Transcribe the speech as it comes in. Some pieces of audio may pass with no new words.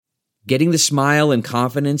Getting the smile and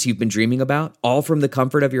confidence you've been dreaming about, all from the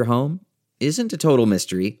comfort of your home, isn't a total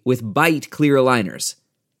mystery with Bite clear aligners.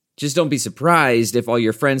 Just don't be surprised if all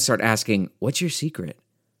your friends start asking, "What's your secret?"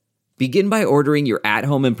 Begin by ordering your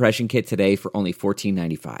at-home impression kit today for only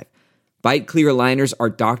 $14.95. Bite clear aligners are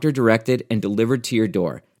doctor-directed and delivered to your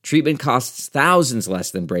door. Treatment costs thousands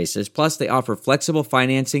less than braces, plus they offer flexible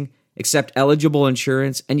financing, accept eligible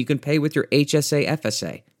insurance, and you can pay with your HSA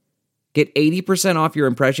FSA. Get 80% off your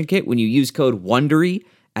impression kit when you use code WONDERY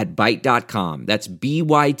at Byte.com. That's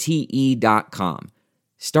BYTE.com.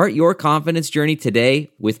 Start your confidence journey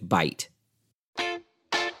today with Byte.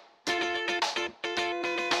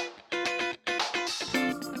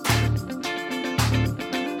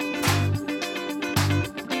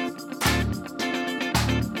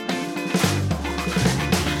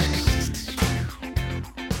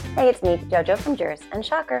 Hey, it's me, JoJo from Jurors, and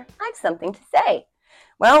shocker, I have something to say.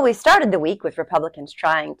 Well, we started the week with Republicans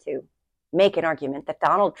trying to make an argument that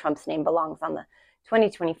Donald Trump's name belongs on the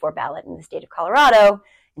 2024 ballot in the state of Colorado,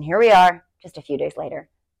 and here we are, just a few days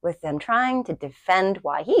later, with them trying to defend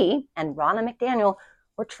why he and Ronna McDaniel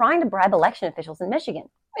were trying to bribe election officials in Michigan.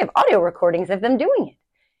 We have audio recordings of them doing it.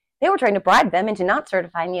 They were trying to bribe them into not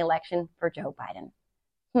certifying the election for Joe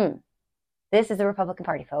Biden. This is the Republican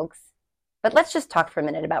Party, folks. But let's just talk for a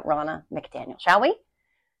minute about Ronna McDaniel, shall we?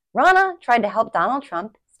 Ronna tried to help Donald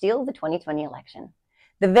Trump steal the 2020 election.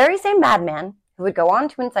 The very same madman who would go on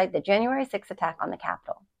to incite the January 6th attack on the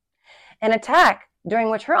Capitol. An attack during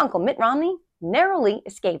which her uncle Mitt Romney narrowly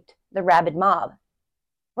escaped the rabid mob.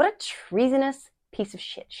 What a treasonous piece of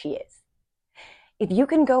shit she is. If you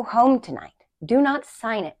can go home tonight, do not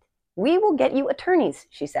sign it. We will get you attorneys,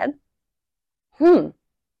 she said. Ronna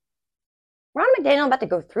McDaniel about to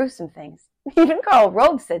go through some things. Even Karl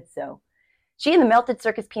Rove said so. She and the Melted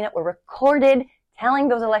Circus Peanut were recorded telling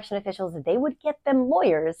those election officials that they would get them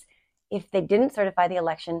lawyers if they didn't certify the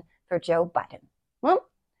election for Joe Biden.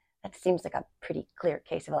 Well, that seems like a pretty clear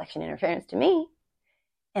case of election interference to me.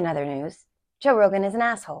 In other news, Joe Rogan is an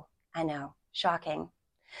asshole. I know, shocking.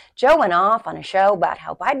 Joe went off on a show about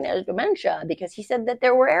how Biden has dementia because he said that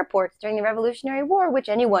there were airports during the Revolutionary War, which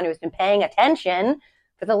anyone who's been paying attention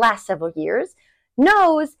for the last several years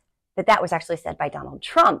knows that that was actually said by Donald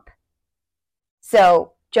Trump.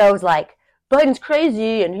 So Joe's like, Biden's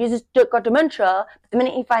crazy and he's just got dementia. But the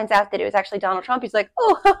minute he finds out that it was actually Donald Trump, he's like,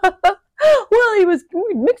 oh, well,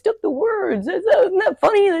 we mixed up the words. Isn't that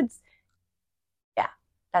funny?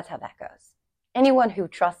 That's how that goes. Anyone who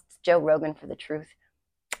trusts Joe Rogan for the truth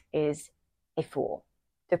is a fool,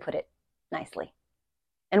 to put it nicely.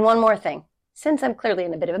 And one more thing, since I'm clearly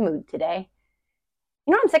in a bit of a mood today,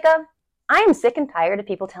 you know what I'm sick of? I am sick and tired of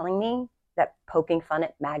people telling me that poking fun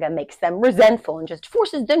at MAGA makes them resentful and just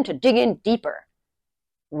forces them to dig in deeper.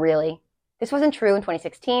 Really? This wasn't true in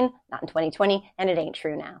 2016, not in 2020, and it ain't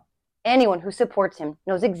true now. Anyone who supports him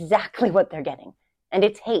knows exactly what they're getting, and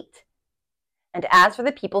it's hate. And as for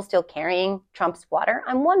the people still carrying Trump's water,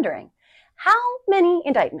 I'm wondering, how many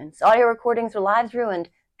indictments, audio recordings, or lives ruined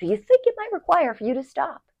do you think it might require for you to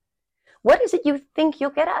stop? What is it you think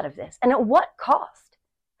you'll get out of this, and at what cost?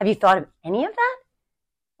 Have you thought of any of that?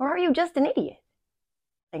 Or are you just an idiot?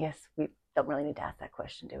 I guess we don't really need to ask that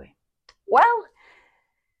question, do we? Well,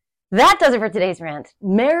 that does it for today's rant.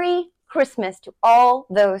 Merry Christmas to all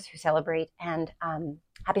those who celebrate, and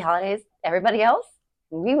happy holidays, everybody else.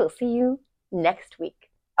 We will see you next week.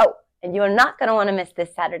 Oh, and you are not going to want to miss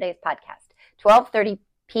this Saturday's podcast, 12:30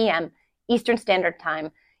 p.m. Eastern Standard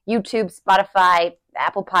Time, YouTube, Spotify,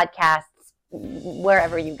 Apple Podcasts,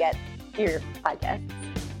 wherever you get your podcasts.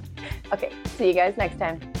 Okay, see you guys next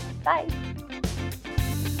time. Bye.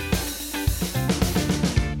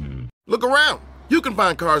 Look around. You can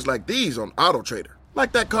find cars like these on AutoTrader,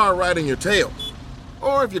 like that car riding your tail.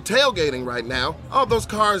 Or if you're tailgating right now, all those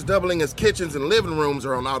cars doubling as kitchens and living rooms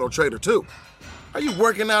are on AutoTrader too. Are you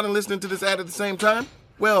working out and listening to this ad at the same time?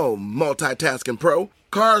 Well, multitasking pro,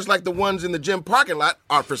 cars like the ones in the gym parking lot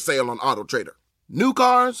are for sale on AutoTrader. New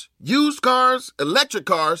cars, used cars, electric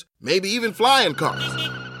cars, maybe even flying cars.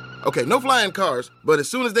 Okay, no flying cars, but as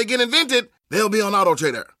soon as they get invented, they'll be on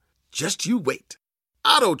AutoTrader. Just you wait.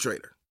 AutoTrader.